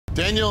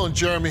Daniel and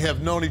Jeremie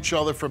have known each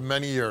other for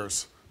many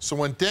years. So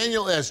when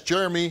Daniel asked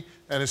Jeremie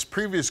and his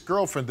previous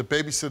girlfriend to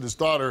babysit his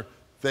daughter,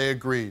 they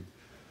agreed.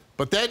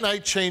 But that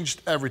night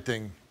changed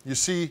everything. You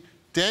see,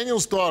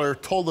 Daniel's daughter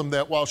told him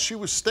that while she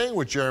was staying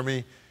with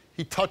Jeremie,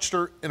 he touched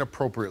her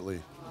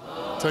inappropriately.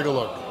 Take a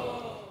look.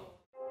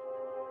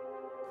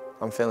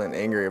 I'm feeling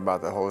angry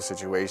about the whole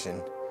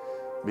situation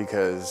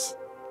because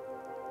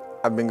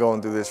I've been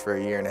going through this for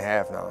 1.5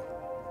 years now,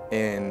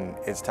 and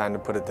it's time to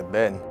put it to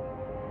bed.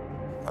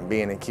 I'm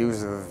being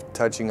accused of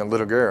touching a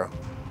little girl.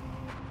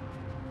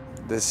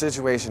 The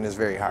situation is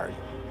very hard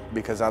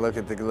because I look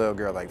at the little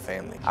girl like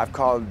family. I've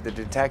called the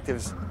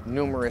detectives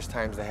numerous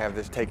times to have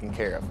this taken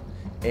care of,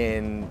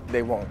 and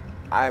they won't.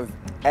 I've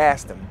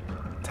asked them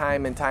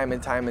time and time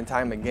and time and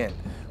time again,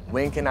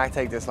 when can I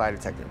take this lie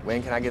detector?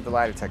 When can I get the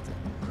lie detector?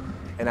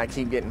 And I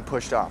keep getting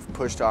pushed off,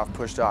 pushed off,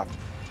 pushed off.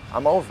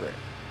 I'm over it.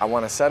 I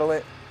want to settle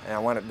it, and I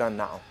want it done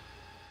now.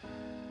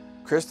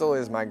 Crystal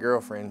is my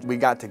girlfriend. We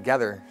got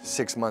together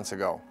 6 months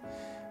ago.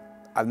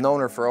 I've known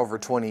her for over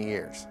 20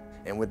 years.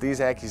 And with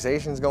these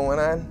accusations going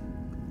on,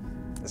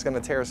 it's gonna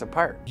tear us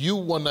apart. You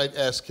one night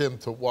asked him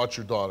to watch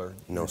your daughter.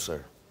 No,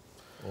 sir.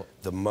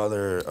 The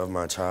mother of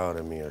my child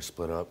and me are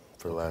split up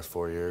for the last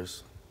 4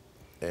 years,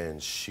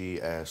 and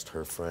she asked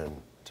her friend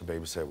to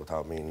babysit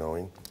without me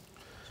knowing.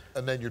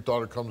 And then your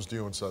daughter comes to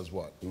you and says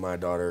what? My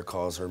daughter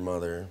calls her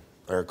mother,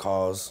 or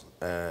calls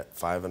at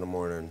 5 in the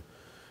morning,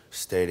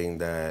 stating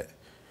that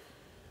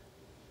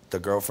the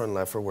girlfriend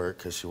left for work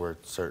because she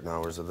worked certain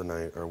hours of the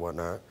night or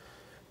whatnot,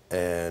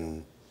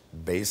 and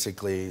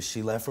basically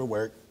she left for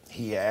work.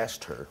 He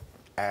asked her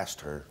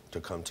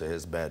to come to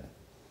his bed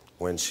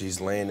when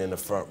she's laying in the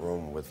front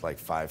room with like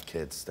 5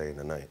 kids staying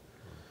the night.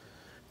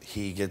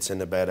 He gets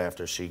into bed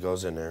after she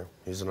goes in there.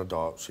 He's an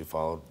adult. She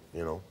followed,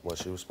 you know, what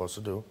she was supposed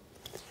to do,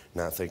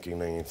 not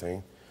thinking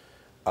anything.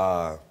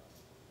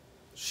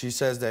 She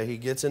says that he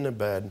gets into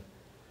bed,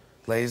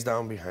 lays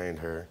down behind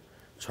her,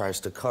 tries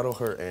to cuddle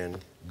her in,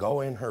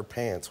 go in her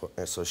pants,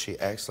 and so she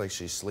acts like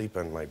she's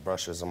sleeping, like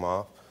brushes them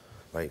off,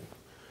 like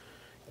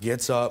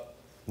gets up,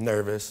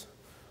 nervous.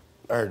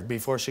 Or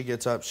before she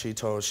gets up, she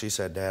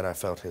said, "Dad, I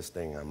felt his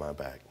thing on my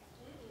back."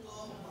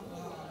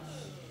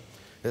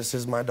 This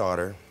is my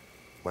daughter.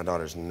 My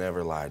daughter's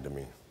never lied to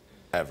me,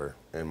 ever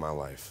in my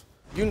life.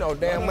 You know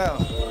damn well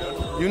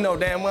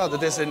that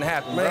this didn't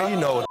happen, Man, bro. you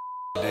know what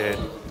you did.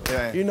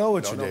 Yeah. You know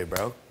what you did,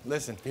 bro.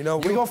 Listen. You know,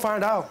 we gonna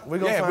find out. We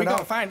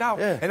gonna find out.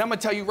 Yeah. And I'm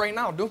gonna tell you right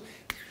now, dude.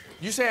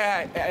 You say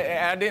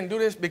I didn't do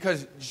this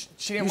because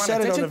she didn't want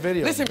said attention? it on the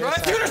video. Listen, bro,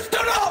 if you'd have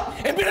stood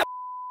up and been a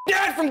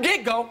dad from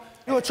get-go,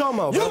 you a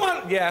chomo, bro. You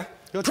want, yeah.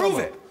 Prove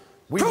it.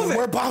 Prove it.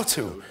 We're about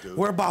to.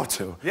 We're about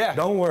to. Yeah.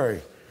 Don't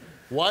worry.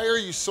 Why are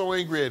you so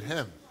angry at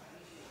him?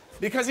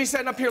 Because he's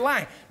sitting up here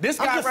lying. This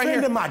guy I'm right here.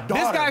 defending my daughter,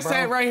 this guy bro.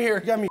 sat right here.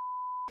 You got me.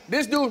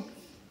 This dude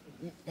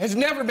has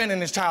never been in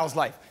his child's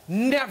life.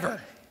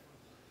 Never.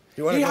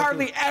 He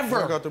hardly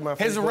ever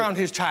is around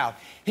his child.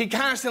 He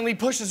constantly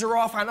pushes her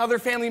off on other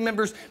family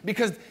members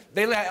because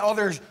they let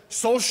other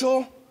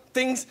social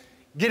things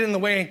get in the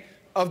way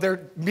of their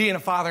being a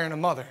father and a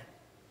mother.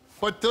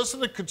 But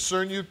doesn't it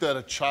concern you that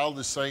a child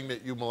is saying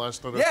that you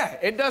molested her? Yeah,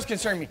 it does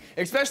concern me,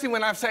 especially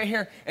when I've sat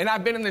here and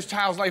I've been in this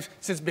child's life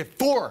since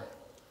before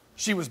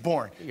she was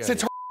born,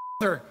 since her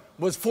mother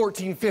was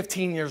 14,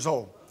 15 years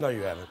old. No,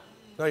 you haven't.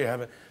 No, you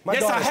haven't. My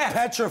Yes, I daughter's have.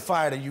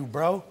 petrified of you,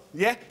 bro.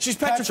 Yeah, she's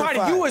petrified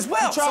of you as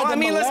well. So, I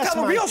mean, let's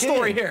tell the real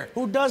story here.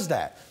 Who does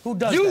that? Who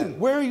does that?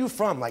 Where are you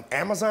from? Like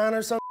Amazon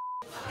or something?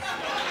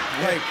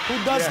 Like,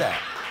 who does that?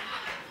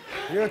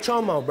 You're a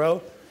chomo,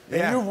 bro.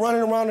 And you're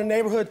running around the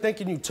neighborhood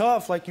thinking you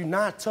tough, like you're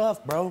not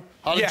tough, bro.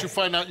 How did you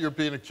find out you're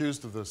being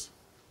accused of this?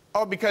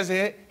 Oh, because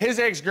his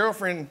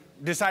ex-girlfriend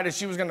decided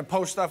she was going to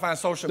post stuff on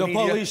social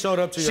media. The police showed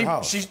up to your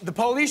house. The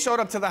police showed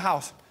up to the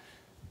house.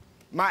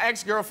 My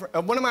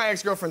ex-girlfriend, one of my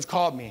ex-girlfriends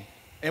called me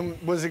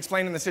and was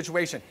explaining the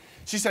situation.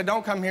 She said,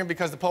 "Don't come here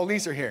because the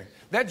police are here."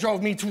 That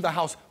drove me to the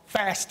house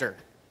faster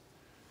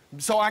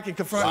so I could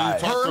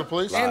confront her and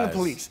the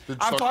police.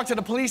 I've talked to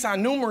the police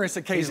on numerous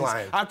occasions. He's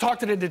lying. I've talked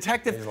to the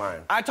detective. He's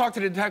lying. I talked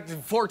to the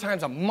detective 4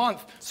 times a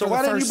month So for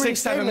why the didn't you first bring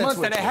 6, 7 statements months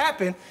with that it you?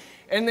 happened.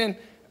 And then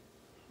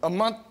a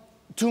month,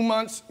 2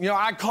 months, you know,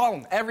 I call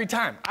him every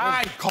time.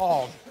 I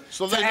called.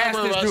 So they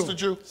never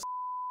arrested you?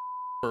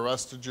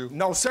 Arrested you?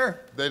 No, sir.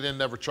 They didn't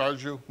never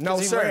charge you?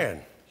 No, sir.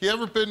 Ran. You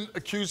ever been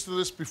accused of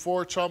this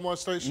before, child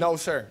molestation? No,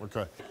 sir.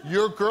 Okay.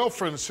 Your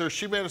girlfriend is here.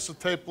 She made us a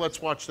tape.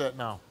 Let's watch that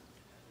now.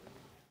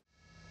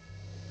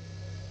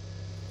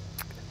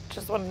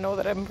 Just want to know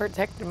that I'm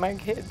protecting my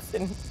kids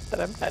and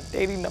that I'm not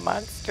dating the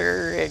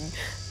monster and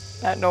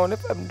not knowing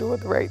if I'm doing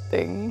the right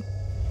thing.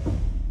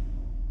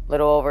 A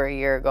little over a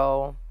year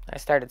ago, I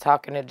started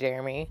talking to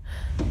Jeremie.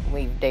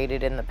 We've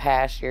dated in the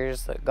past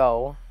years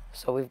ago,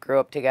 so we've grew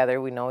up together.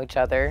 We know each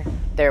other.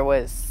 There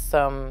was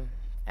some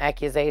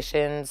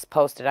accusations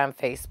posted on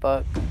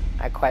Facebook.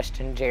 I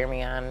questioned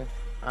Jeremie on.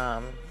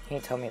 He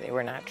told me they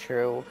were not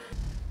true.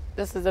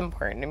 This is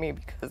important to me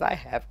because I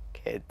have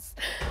kids,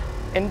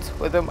 and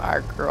 2 of them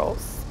are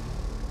girls.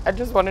 I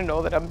just want to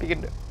know that I'm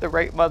being the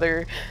right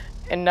mother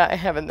and not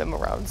having them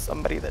around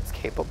somebody that's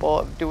capable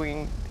of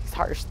doing these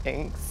harsh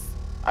things.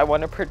 I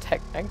want to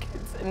protect my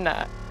kids and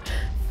not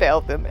fail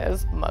them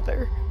as a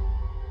mother.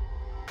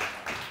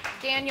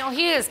 Daniel,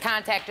 he has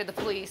contacted the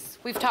police.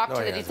 We've talked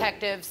to the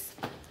detectives.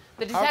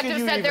 The How can detective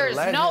you said even there is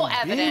let no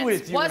him be evidence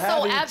with you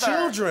whatsoever. having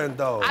children,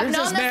 though? I've You're known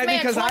just this mad man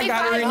because I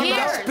got her 25 and I'm not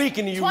years.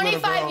 speaking to you,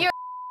 25 years. girl.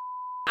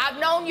 I've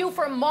known you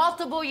for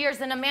multiple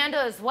years, and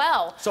Amanda as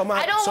well. So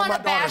I don't want to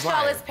bash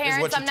all his is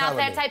parents. what I'm you're not telling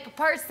that me. type of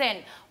person.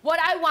 What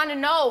I want to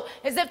know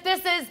is if this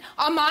is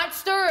a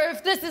monster or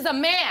if this is a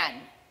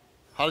man.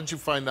 How did you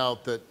find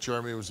out that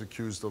Jeremie was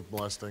accused of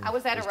molesting? I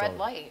was at a his red daughter?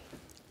 light,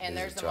 and He's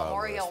there's a a child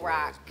memorial molester,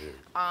 rock that's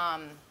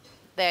big.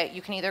 that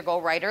you can either go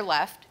right or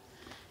left,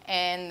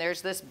 and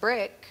there's this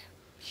brick,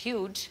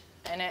 huge,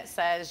 and it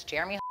says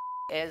Jeremie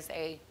is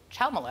a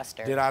child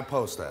molester. Did I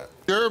post that?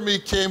 Jeremie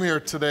came here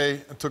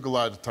today and took a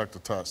lie detector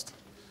test.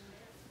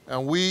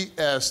 And we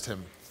asked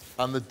him,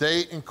 on the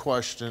day in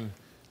question,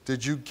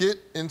 did you get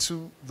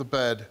into the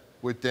bed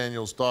with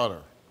Daniel's daughter?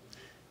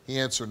 He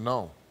answered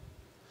no.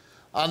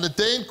 On the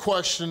day in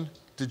question,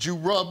 did you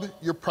rub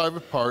your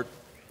private part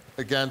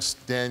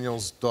against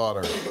Daniel's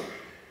daughter?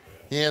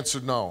 He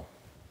answered no.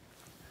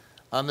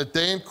 On the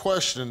day in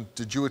question,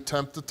 did you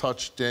attempt to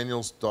touch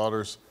Daniel's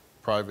daughter's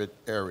private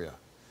area?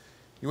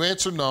 You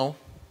answered no.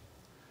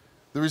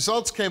 The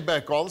results came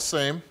back all the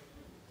same,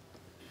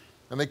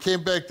 and they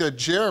came back that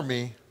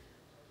Jeremie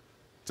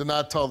did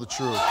not tell the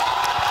truth.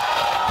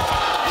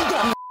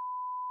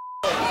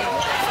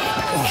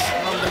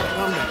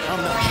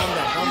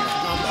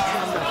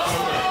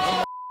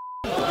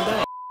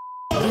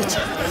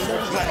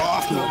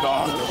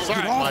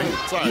 Sorry, Mike.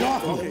 Sorry.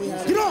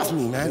 Get off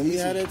me, man. You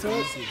had that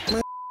talk?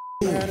 Man,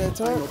 you had that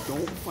talk?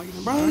 Don't fight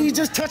him. Bro, you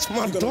just touched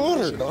my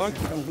daughter, dog.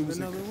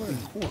 Another way.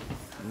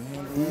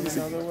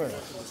 Another way.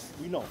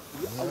 You know,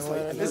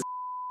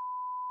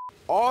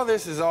 all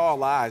this is all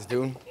lies,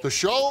 dude. The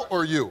show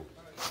or you?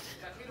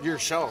 Your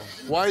show.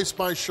 Why is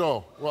my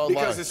show? Well,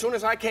 Because lie. as soon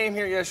as I came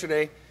here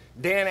yesterday,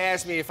 Dan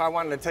asked me if I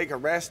wanted to take a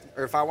rest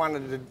or if I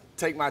wanted to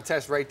take my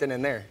test right then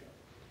and there.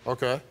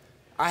 Okay.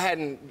 I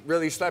hadn't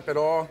really slept at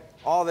all.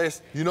 All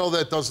this. You know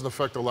that doesn't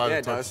affect the lie Yeah, it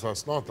detector does.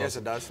 test. No, it doesn't. Yes,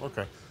 it does.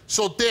 Okay.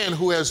 So Dan,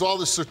 who has all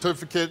the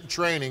certificate and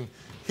training,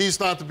 he's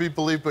not to be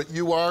believed, but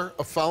you are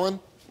a felon?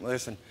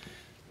 Listen,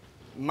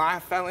 my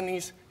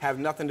felonies have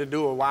nothing to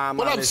do with why I'm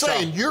But on I'm this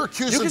saying show. you're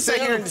accusing You can sit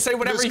Dan here of and say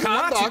whatever you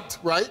want misconduct, to.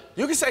 right?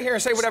 You can sit here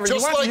and say whatever you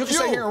Just want like to. You can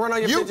sit here and run on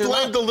your You pictures.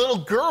 blamed a little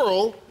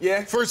girl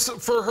Yeah. for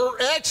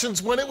her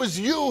actions when it was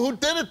you who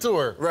did it to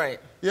her. Right.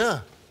 Yeah.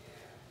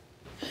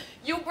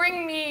 You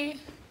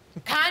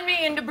con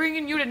me into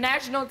bringing you to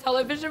national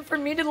television for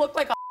me to look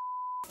like a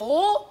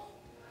fool?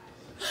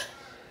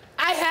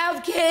 I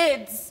have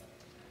kids.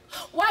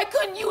 Why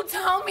couldn't you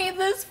tell me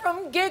this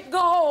from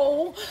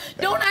get-go?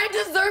 Don't I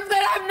deserve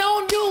that? I've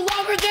known you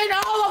longer than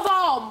all of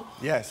them.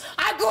 Yes.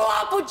 I grew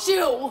up with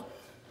you.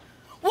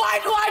 Why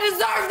do I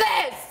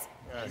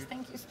deserve this?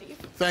 Thank you, Steve.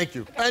 Thank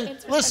you.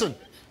 And listen,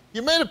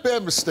 you made a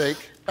bad mistake.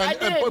 I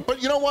did.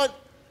 But you know what?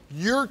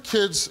 Your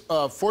kids,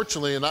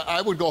 fortunately, and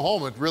I would go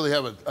home and really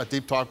have a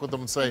deep talk with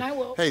them and say, And I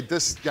will. hey,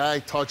 this guy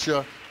taught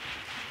you.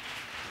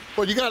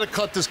 But you got to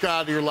cut this guy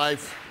out of your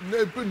life.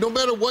 No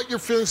matter what your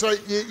feelings are,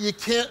 you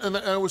can't, and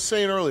I was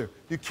saying earlier,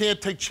 you can't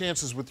take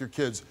chances with your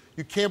kids.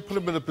 You can't put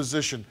them in a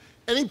position.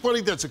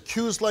 Anybody that's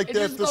accused like It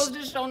that, just goes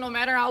to show no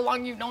matter how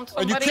long you've known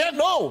somebody. and you can't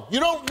know. You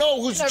don't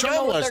know who's a never know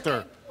child what they're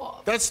molester. capable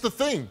of. That's the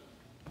thing.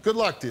 Good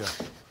luck to you.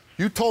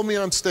 You told me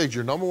on stage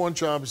your number one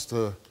job is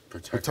to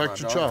protect my your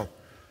daughter. child.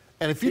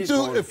 And if you He's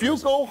going to if you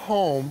prison. go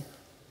home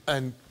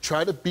and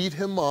try to beat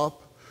him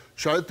up,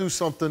 try to do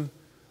something,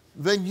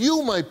 then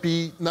you might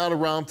be not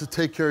around to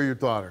take care of your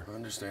daughter. I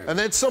understand. And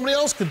then somebody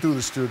else can do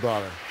this to your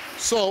daughter.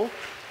 So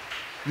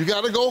you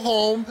got to go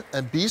home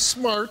and be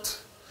smart.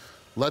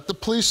 Let the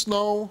police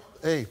know,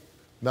 hey,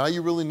 now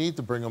you really need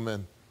to bring them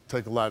in,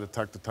 take a lie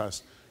detector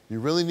test. You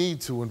really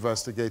need to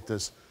investigate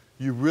this.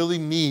 You really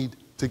need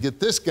to get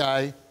this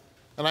guy,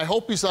 and I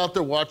hope he's out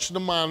there watching the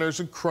monitors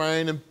and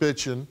crying and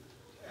bitching.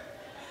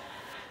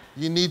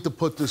 You need to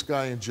put this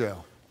guy in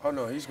jail. Oh,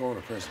 no, he's going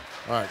to prison.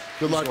 All right.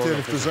 Good luck to going you. to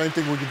If there's prison.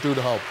 anything we can do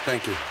to help.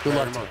 Thank you Good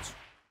very luck to you. much.